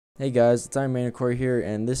Hey guys, it's MMORPGS here,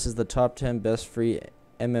 and this is the top 10 best free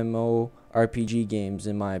MMORPG games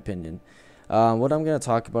in my opinion. What I'm going to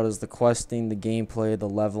talk about is the questing, the gameplay, the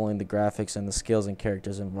leveling, the graphics, and the skills and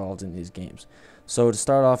characters involved in these games. So to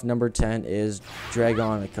start off, number 10 is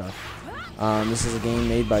Dragonica. This is a game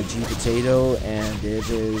made by G Potato, and it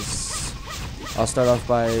is... I'll start off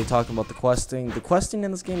by talking about the questing. The questing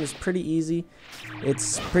in this game is pretty easy.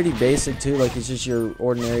 It's pretty basic too, like it's just your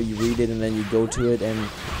ordinary, you read it and then you go to it and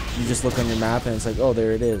you just look on your map and it's like, oh,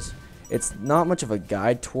 there it is. It's not much of a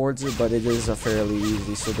guide towards it, but it is a fairly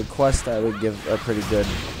easy. So the quest I would give a pretty good,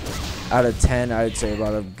 out of 10, I would say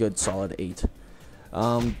about a good solid 8.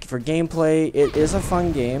 For gameplay, it is a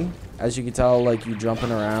fun game. As you can tell, like, you're jumping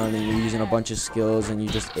around and you're using a bunch of skills and you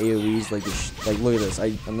just AoEs, like look at this,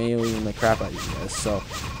 I'm AoEing the crap out of you guys, so,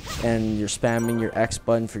 and you're spamming your X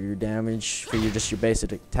button for your damage, for your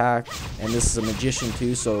basic attack, and this is a magician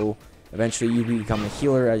too, so eventually you become a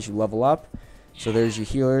healer as you level up. So there's your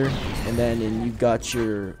healer, and then you got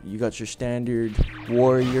your standard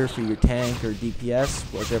warrior for your tank or DPS,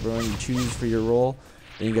 whichever one you choose for your role.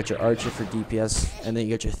 Then you got your archer for DPS, and then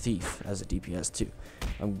you got your thief as a DPS too.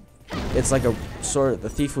 It's like a sort of, the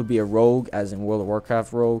thief would be a rogue, as in World of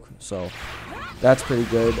Warcraft rogue, so that's pretty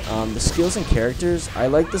good. The skills and characters, I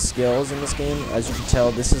like the skills in this game. As you can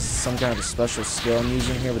tell, this is some kind of a special skill I'm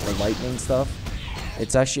using here with the lightning stuff.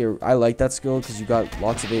 It's actually, I like that skill because you got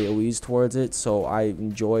lots of AoEs towards it, so I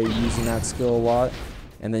enjoy using that skill a lot.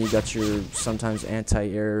 And then you got your sometimes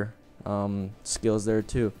anti-air skills there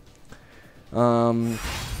too.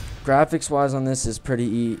 Graphics wise on this is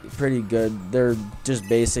pretty good. They're just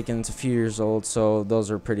basic and it's a few years old, so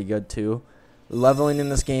those are pretty good too. Leveling in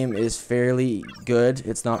this game is fairly good.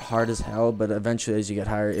 It's not hard as hell, but eventually as you get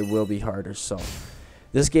higher it will be harder. So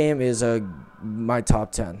this game is my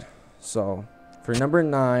top 10. So for number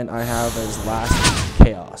 9 I have as Last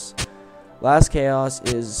Chaos. Last Chaos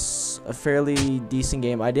is a fairly decent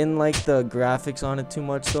game. I didn't like the graphics on it too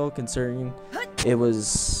much though, considering it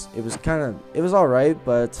was alright,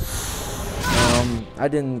 but I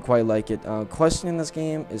didn't quite like it. Questing in this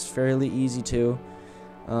game is fairly easy too.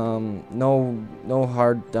 No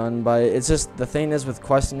hard done by it. It's just, the thing is with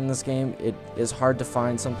questing in this game, it is hard to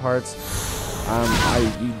find some parts.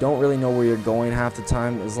 You don't really know where you're going half the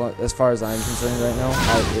time, as far as I'm concerned right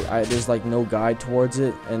now. There's like no guide towards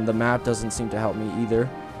it, and the map doesn't seem to help me either.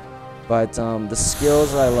 But the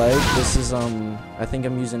skills I like, this is I think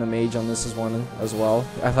I'm using a mage on this one as well.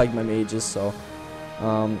 I like my mages, so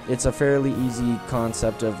it's a fairly easy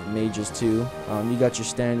concept of mages too. You got your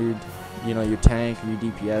standard, your tank and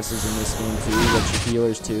your DPSs in this game too. You got your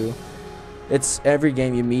healers too. It's every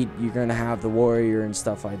game you meet, you're gonna have the warrior and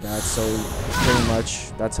stuff like that. So pretty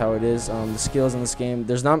much that's how it is. The skills in this game,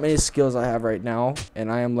 there's not many skills I have right now,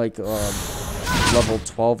 and I am like level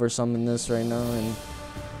 12 or something in this right now, and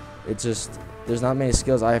it's just, there's not many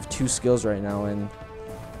skills. I have 2 skills right now, and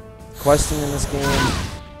questing in this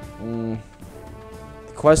game,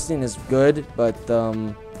 questing is good, but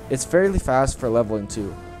it's fairly fast for leveling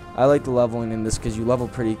too. I like the leveling in this because you level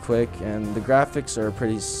pretty quick, and the graphics are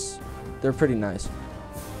they're pretty nice.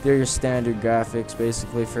 They're your standard graphics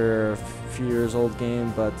basically for a few years old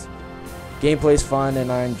game, but gameplay's fun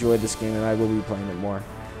and I enjoyed this game and I will be playing it more.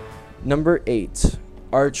 Number 8,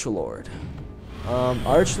 Archlord.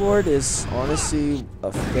 Archlord is honestly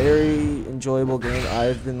a very enjoyable game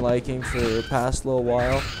I've been liking for the past little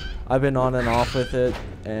while. I've been on and off with it,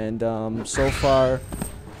 and so far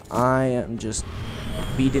I am just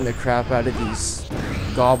beating the crap out of these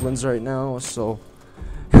goblins right now, so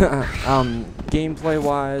gameplay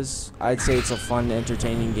wise, I'd say it's a fun,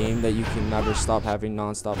 entertaining game that you can never stop having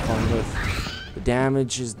non-stop fun with. The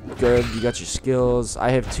damage is good, you got your skills. I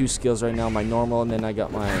have 2 skills right now, my normal and then I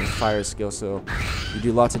got my fire skill, so you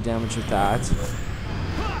do lots of damage with that.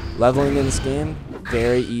 Leveling in this game,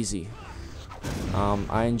 very easy.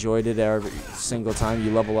 I enjoyed it every single time.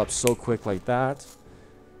 You level up so quick like that.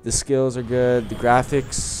 The skills are good, the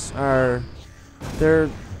graphics are, they're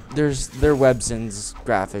Webzin's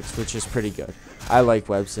graphics, which is pretty good. I like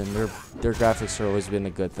Webzin. Their graphics have always been a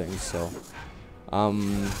good thing. So,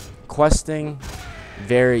 questing,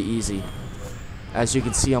 very easy. As you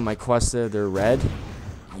can see on my quest there, they're red.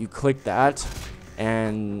 You click that,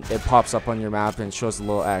 and it pops up on your map and shows a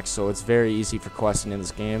little X. So it's very easy for questing in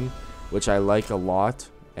this game, which I like a lot.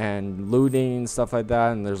 And looting and stuff like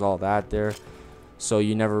that, and there's all that there. So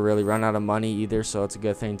you never really run out of money either. So it's a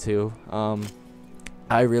good thing too.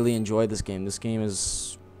 I really enjoy this game. This game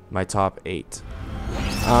is my top 8.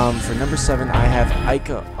 For number 7, I have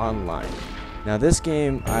Ica Online. Now this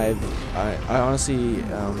game, I honestly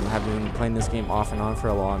have been playing this game off and on for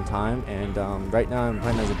a long time, and right now I'm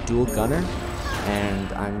playing as a dual gunner,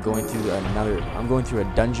 and I'm going through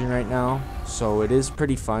a dungeon right now, so it is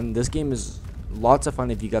pretty fun. This game is lots of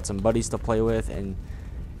fun if you got some buddies to play with, and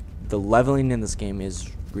the leveling in this game is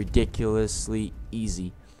ridiculously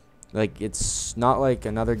easy. Like, it's not like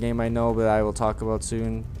another game I know that I will talk about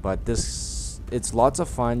soon, but it's lots of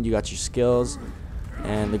fun. You got your skills,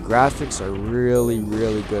 and the graphics are really,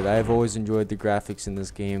 really good. I've always enjoyed the graphics in this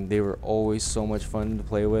game. They were always so much fun to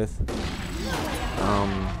play with.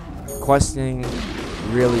 Questing,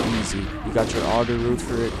 really easy. You got your auto route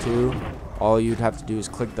for it too. All you'd have to do is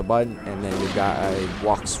click the button, and then your guy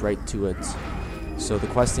walks right to it. So the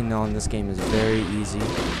questing now in this game is very easy.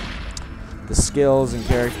 The skills and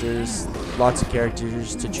characters, lots of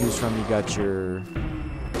characters to choose from. You got your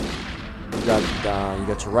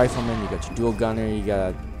rifleman, you got your dual gunner,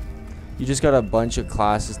 you just got a bunch of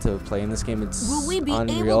classes to play in this game. It's Will we be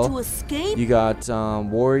unreal. able to escape? You got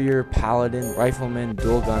warrior, paladin, rifleman,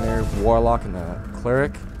 dual gunner, warlock, and a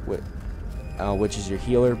cleric, which is your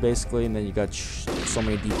healer basically, and then you got so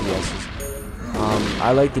many DPSs.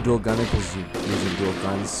 I like the dual gunner because you're using dual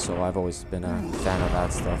guns, so I've always been a fan of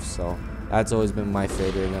that stuff. So that's always been my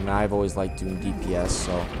favorite, and I've always liked doing DPS.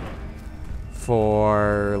 So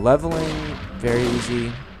for leveling, very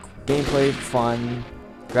easy. Gameplay, fun.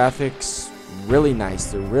 Graphics, really nice.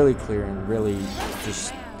 They're really clear and really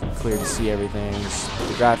just clear to see everything.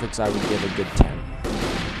 The graphics, I would give a good 10.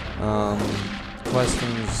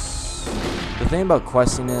 Questings. The thing about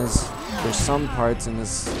questing is there's some parts in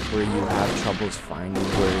this where you have troubles finding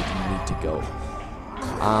where you need to go.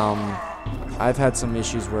 I've had some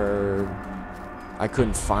issues where I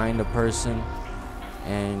couldn't find a person,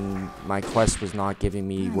 and my quest was not giving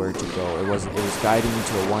me where to go. It was guiding me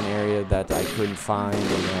to one area that I couldn't find,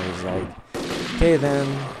 and I was like, okay, then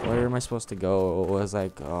where am I supposed to go? It was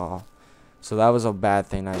like, oh. So that was a bad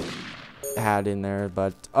thing I had in there,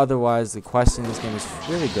 but otherwise the quest in this game is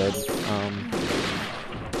really good.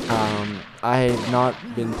 I have not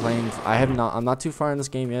been playing, I'm not too far in this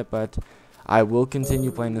game yet, but I will continue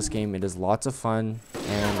playing this game. It is lots of fun,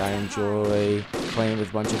 and I enjoy playing with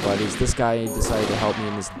a bunch of buddies. This guy decided to help me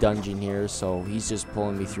in this dungeon here, so he's just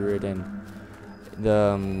pulling me through it, and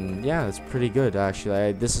yeah, it's pretty good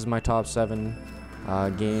actually. This is my top 7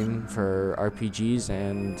 game for RPGs,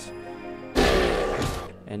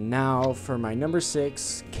 and now for my number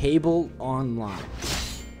 6, Cable Online.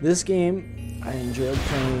 This game I enjoyed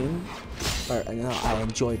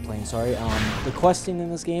playing. Sorry. The questing in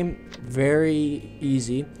this game, very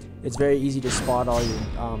easy. It's very easy to spot all your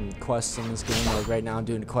quests in this game. Like right now I'm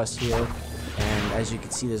doing a quest here, and as you can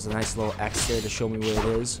see there's a nice little X there to show me where it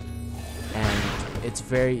is. And it's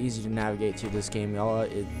very easy to navigate through this game.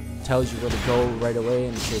 It tells you where to go right away,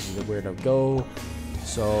 and it shows you where to go.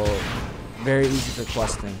 So very easy for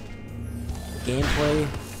questing. Gameplay,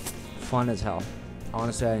 fun as hell.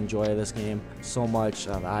 Honestly, I enjoy this game so much.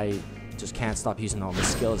 I just can't stop using all the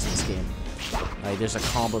skills in this game. Like, there's a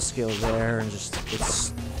combo skill there, and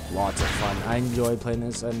it's lots of fun. I enjoy playing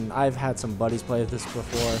this, and I've had some buddies play this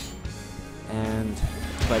before,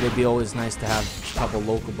 but it'd be always nice to have a couple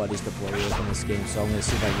local buddies to play with in this game, so I'm gonna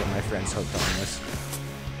see if I can get my friends hooked on this.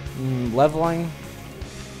 Leveling,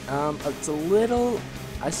 it's a little,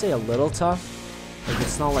 I say a little tough. Like,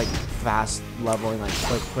 it's not like fast leveling, like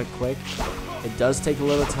quick. It does take a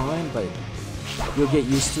little time, but you'll get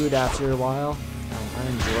used to it after a while. I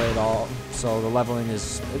enjoy it all. So the leveling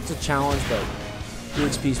it's a challenge, but the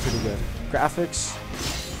XP is pretty good. Graphics,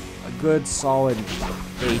 a good solid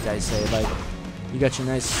 8, I say. Like, you got your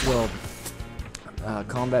nice little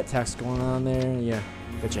combat text going on there. You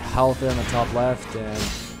got your health there on the top left, and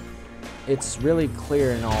it's really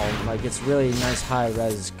clear and all. Like, it's really nice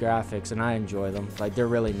high-res graphics, and I enjoy them. Like, they're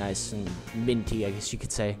really nice and minty, I guess you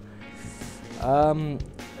could say.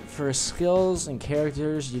 For skills and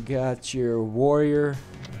characters, you got your warrior,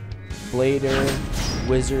 blader,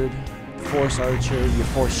 wizard, force archer, your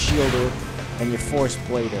force shielder, and your force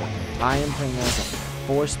blader. I am playing as a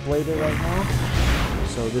force blader right now,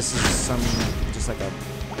 so this is just like a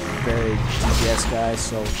very DPS guy.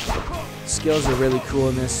 So skills are really cool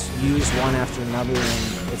in this. You use one after another,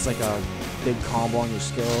 and it's like a big combo on your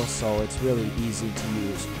skill, so it's really easy to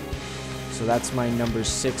use. So that's my number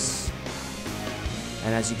 6.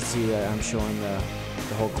 And as you can see, I'm showing the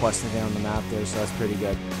whole quest thing on the map there, so that's pretty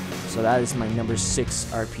good. So that is my number 6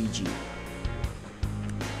 RPG.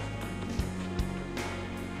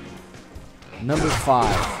 Number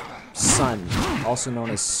 5, S.U.N, also known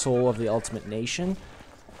as Soul of the Ultimate Nation.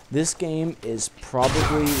 This game is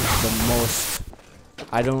probably the most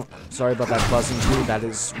I don't, sorry about that buzzing too, that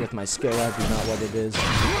is with my skill up, not what it is.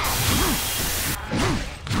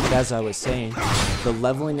 But as I was saying, the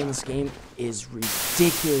leveling in this game is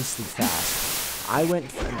ridiculously fast. I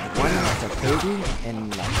went from 1 to 30 in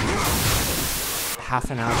like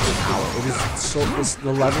half an hour to an hour. It was so,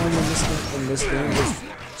 the leveling in this game is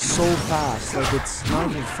so fast. Like, it's not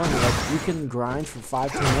even funny. Like, you can grind for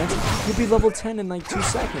 5-10 minutes, you'll be level 10 in like 2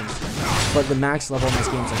 seconds. But the max level in this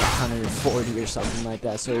game is like 140 or something like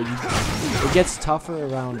that. So it gets tougher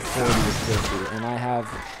around 40 or 50, and I have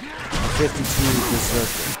a 52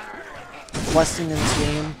 Berserker. Questing in this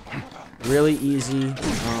game, really easy.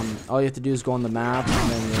 All you have to do is go on the map,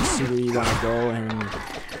 and then you'll see where you want to go, and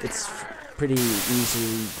it's pretty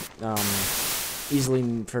easily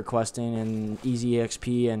for questing, and easy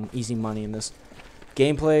XP and easy money in this.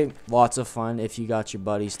 Gameplay, lots of fun if you got your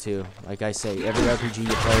buddies too. Like I say, every RPG you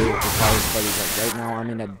play requires buddies. Like right now I'm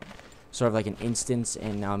in a sort of like an instance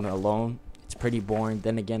and I'm alone. It's pretty boring.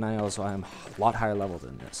 Then again, I also am a lot higher level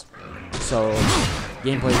than this. So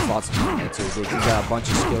gameplay is lots of fun there too. You got a bunch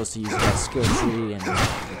of skills to use. You got a skill tree, and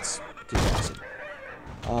it's awesome.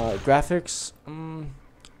 Graphics,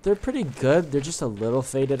 they're pretty good. They're just a little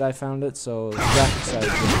faded, I found it. So the graphics are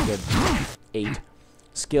really good. 8.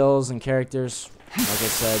 Skills and characters, like I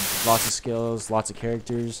said, lots of skills, lots of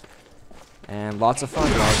characters, and lots of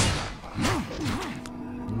fun, guys.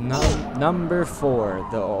 Number 4,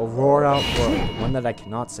 the Aurora World, one that I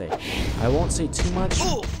cannot say. I won't say too much,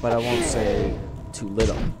 but I won't say too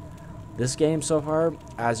little. This game so far,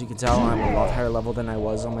 as you can tell, I'm a lot higher level than I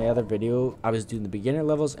was on my other video. I was doing the beginner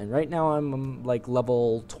levels, and right now I'm like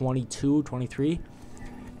level 22, 23.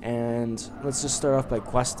 And let's just start off by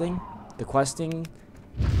questing. The questing,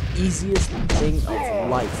 easiest thing of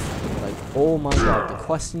life. Like, oh my god, the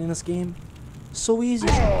questing in this game, so easy.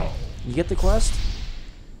 You get the quest,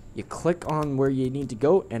 you click on where you need to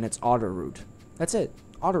go, and it's auto route. That's it,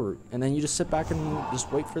 auto route. And then you just sit back and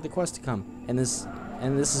just wait for the quest to come. And this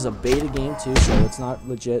is a beta game too, so it's not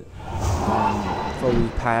legit fully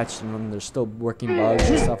patched, and there's still working bugs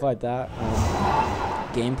and stuff like that.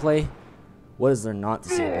 Gameplay, what is there not to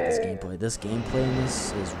say about this gameplay? This gameplay in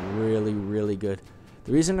this is really, really good.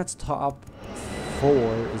 The reason it's top 4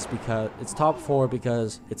 is because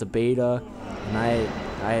it's a beta, and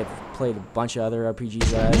I have played a bunch of other RPGs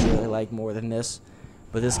that I really like more than this,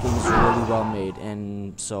 but this game is really well made,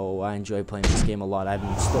 and so I enjoy playing this game a lot. I'm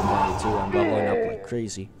still playing it too. I'm leveling up like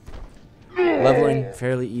crazy. Leveling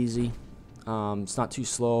fairly easy. It's not too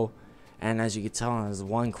slow, and as you can tell, there's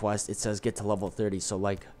one quest. It says get to level 30. So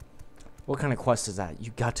like, what kind of quest is that?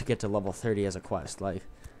 You got to get to level 30 as a quest. Like,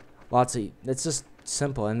 it's just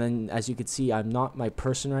simple. And then as you can see, I'm not my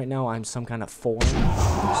person right now. I'm some kind of form.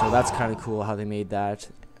 So that's kind of cool how they made that.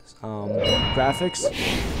 Graphics,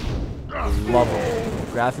 love them.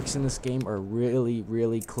 Graphics in this game are really,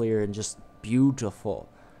 really clear and just beautiful.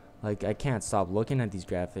 Like, I can't stop looking at these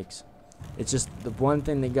graphics. It's just the one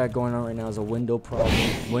thing they got going on right now is a window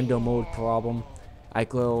mode problem. I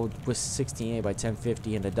go with 1680 by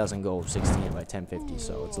 1050 and it doesn't go 1680 by 1050,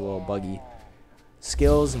 so it's a little buggy.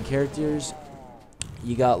 Skills and characters,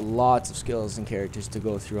 you got lots of skills and characters to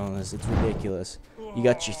go through on this. It's ridiculous. You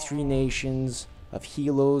got your 3 nations of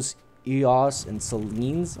Helos, Eos, and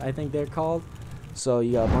Selines, I think they're called. So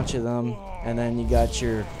you got a bunch of them, and then you got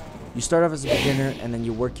you start off as a beginner, and then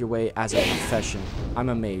you work your way as a profession. I'm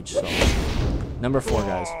a mage, so. Number 4,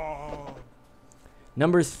 guys.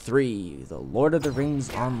 Number 3, The Lord of the Rings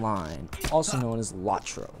Online, also known as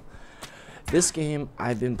LOTRO. This game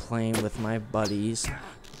I've been playing with my buddies.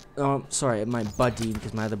 Sorry, my buddy,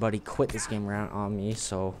 because my other buddy quit this game around on me,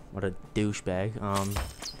 so what a douchebag.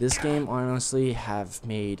 This game, honestly, have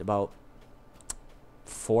made about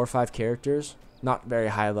 4 or 5 characters. Not very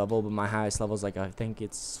high level, but my highest level is like, I think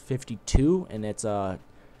it's 52, and it's I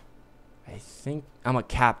think I'm a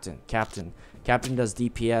captain. Captain does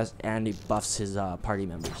DPS, and he buffs his party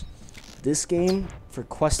members. This game, for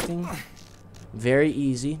questing, very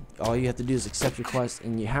easy. All you have to do is accept your quest,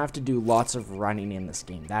 and you have to do lots of running in this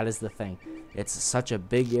game. That is the thing. It's such a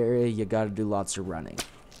big area, you gotta do lots of running.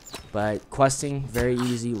 But questing, very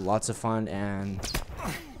easy, lots of fun, and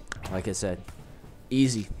like I said,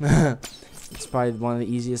 easy. It's probably one of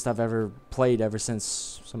the easiest I've ever played ever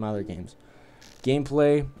since some other games.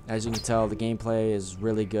 Gameplay, as you can tell, the gameplay is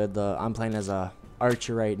really good. I'm playing as a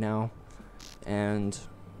archer right now, and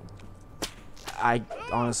I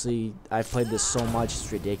honestly, I've played this so much,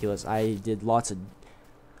 it's ridiculous. I did lots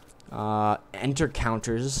of enter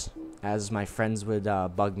counters, as my friends would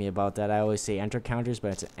bug me about that. I always say enter counters,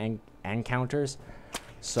 but it's encounters.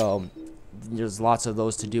 So there's lots of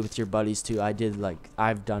those to do with your buddies too.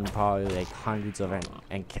 I've done probably like hundreds of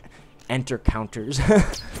enter counters.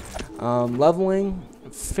 Leveling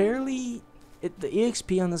fairly, the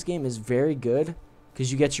EXP on this game is very good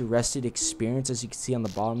because you get your rested experience, as you can see on the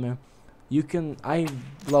bottom there. I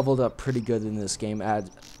leveled up pretty good in this game at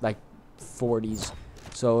like 40s,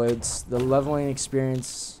 so it's the leveling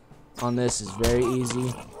experience on this is very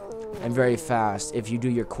easy and very fast if you do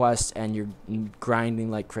your quests and you're grinding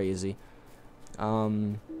like crazy.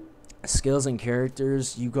 Skills and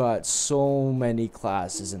characters, you got so many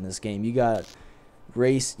classes in this game. You got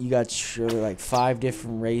like 5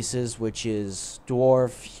 different races, which is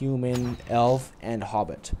dwarf, human, elf, and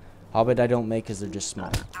hobbit. Hobbit I don't make because they're just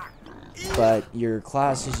small. But your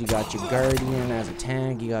classes, you got your guardian as a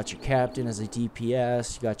tank, you got your captain as a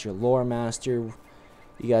DPS, you got your lore master,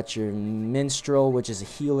 you got your minstrel, which is a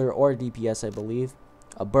healer or a DPS, I believe,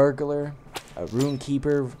 a burglar, a rune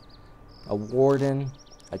keeper, a warden,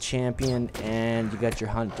 a champion, and you got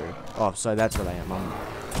your hunter. Oh, sorry, that's what I am. I'm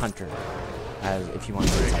a hunter, as if you want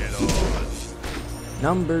to know.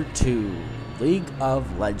 Number 2, League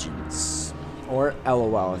of Legends, or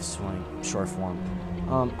LOL if you want short form.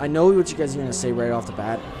 I know what you guys are going to say right off the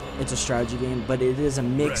bat. It's a strategy game, but it is a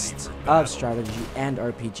mix of strategy and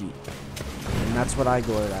RPG. And that's what I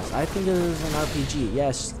go with as. I think it is an RPG.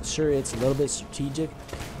 Yes, sure, it's a little bit strategic,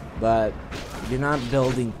 but you're not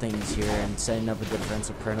building things here and setting up a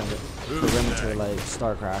defensive perimeter like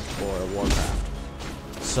StarCraft or Warcraft.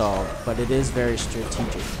 So, but it is very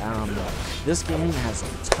strategic. This game has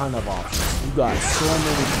a ton of options. You got so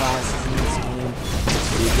many classes in this game.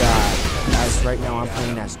 You got, as right now I'm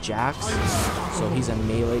playing as Jax, so he's a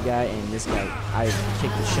melee guy, and this guy, I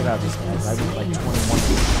kicked the shit out of this guy. I went like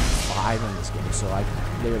 21-5 in this game, so I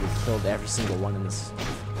literally killed every single one in this.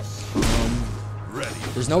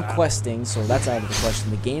 There's no questing, so that's out of the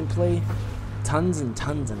question. The gameplay, tons and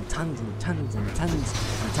tons and tons and tons and tons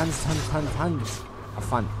and tons of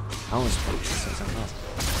fun. I almost played something else,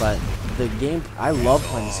 but the game, I love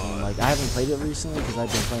playing this game. Like, I haven't played it recently because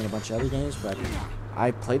I've been playing a bunch of other games, but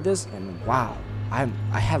I played this and wow, I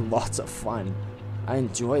had lots of fun. I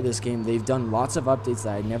enjoy this game. They've done lots of updates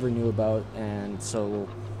that I never knew about, and so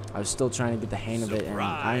I was still trying to get the hang of it, and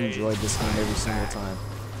I enjoyed this game every single time.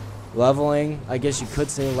 Leveling, I guess you could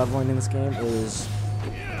say leveling in this game is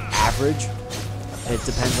average. It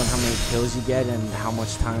depends on how many kills you get and how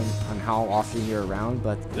much time and how often you're around,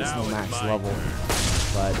 but there's no max level.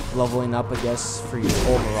 But leveling up, I guess, for your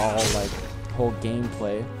overall whole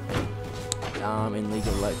gameplay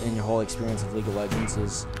in your whole experience of League of Legends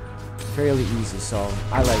is fairly easy. So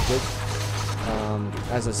I like it.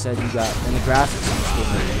 As I said, you got, and the graphics in this game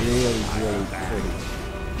are really pretty.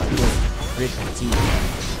 Pretty.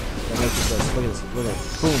 Look at this, look at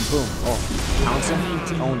this. Boom, boom. Oh, pounce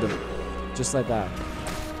him, owned him. Just like that.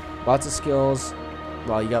 Lots of skills.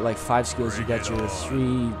 Well, you got like 5 skills. You got your 3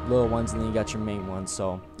 little ones, and then you got your main one.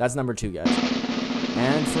 So that's number 2, guys.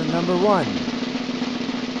 And for number 1,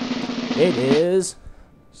 it is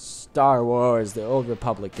Star Wars: The Old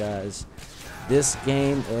Republic, guys. This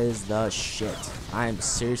game is the shit. I am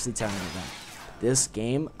seriously telling you that. This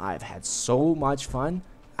game, I've had so much fun.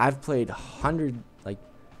 I've played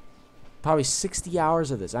probably 60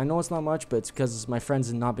 hours of this. I know it's not much, but it's because my friends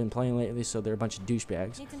have not been playing lately, so they're a bunch of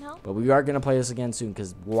douchebags. But we are going to play this again soon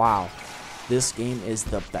because, wow, this game is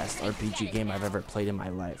the best RPG game I've ever played in my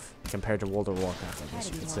life compared to World of Warcraft, I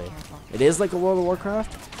guess you could say. It is like a World of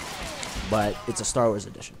Warcraft, but it's a Star Wars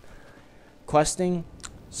edition. Questing,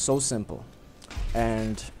 so simple.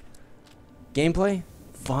 And gameplay,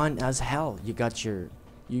 fun as hell. You got your...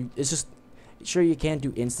 It's just... Sure, you can't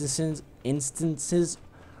do instances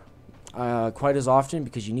quite as often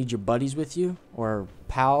because you need your buddies with you or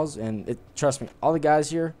pals, and trust me, all the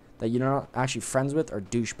guys here that you're not actually friends with are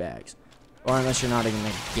douchebags, or unless you're not even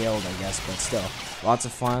a guild, I guess, but still lots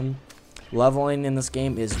of fun. Leveling in this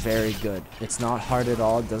game is very good. It's not hard at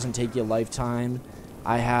all. It doesn't take you a lifetime.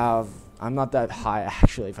 I'm not that high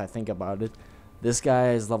actually, if I think about it. This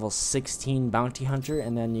guy is level 16 bounty hunter,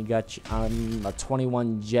 and then you got a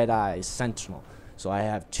 21 Jedi sentinel, so I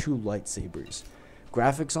have 2 lightsabers.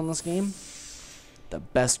 Graphics on this game, the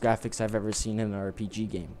best graphics I've ever seen in an RPG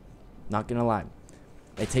game. Not gonna lie.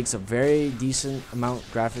 It takes a very decent amount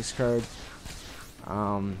graphics card.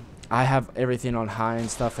 I have everything on high and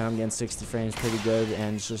stuff, and I'm getting 60 frames pretty good,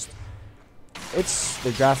 and it's the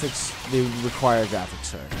graphics, they require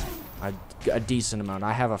graphics card. A decent amount.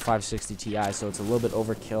 I have a 560 Ti, so it's a little bit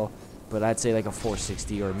overkill, but I'd say like a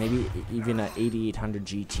 460 or maybe even an 8800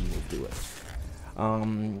 GT will do it.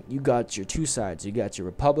 You got your 2 sides. You got your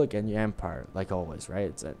Republic and your Empire, like always, right?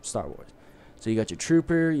 It's at Star Wars. So you got your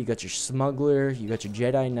trooper, you got your smuggler, you got your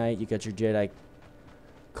Jedi Knight, you got your Jedi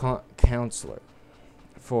counselor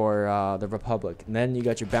for the Republic. And then you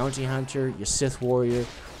got your bounty hunter, your Sith warrior,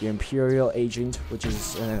 your Imperial agent, which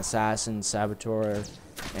is an assassin, saboteur,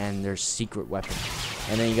 and their secret weapon.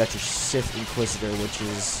 And then you got your Sith Inquisitor, which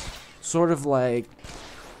is sort of like,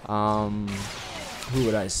 who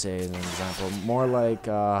would I say as an example? More like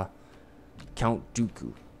Count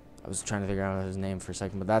Dooku. I was trying to figure out his name for a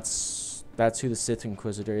second, but that's who the Sith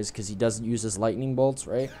Inquisitor is, because he doesn't use his lightning bolts,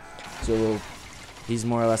 right? So he's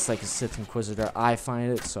more or less like a Sith Inquisitor, I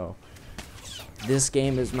find it. So this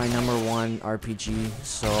game is my #1 RPG.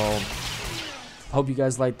 So hope you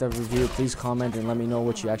guys liked the review. Please comment and let me know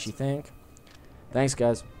what you actually think. Thanks,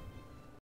 guys.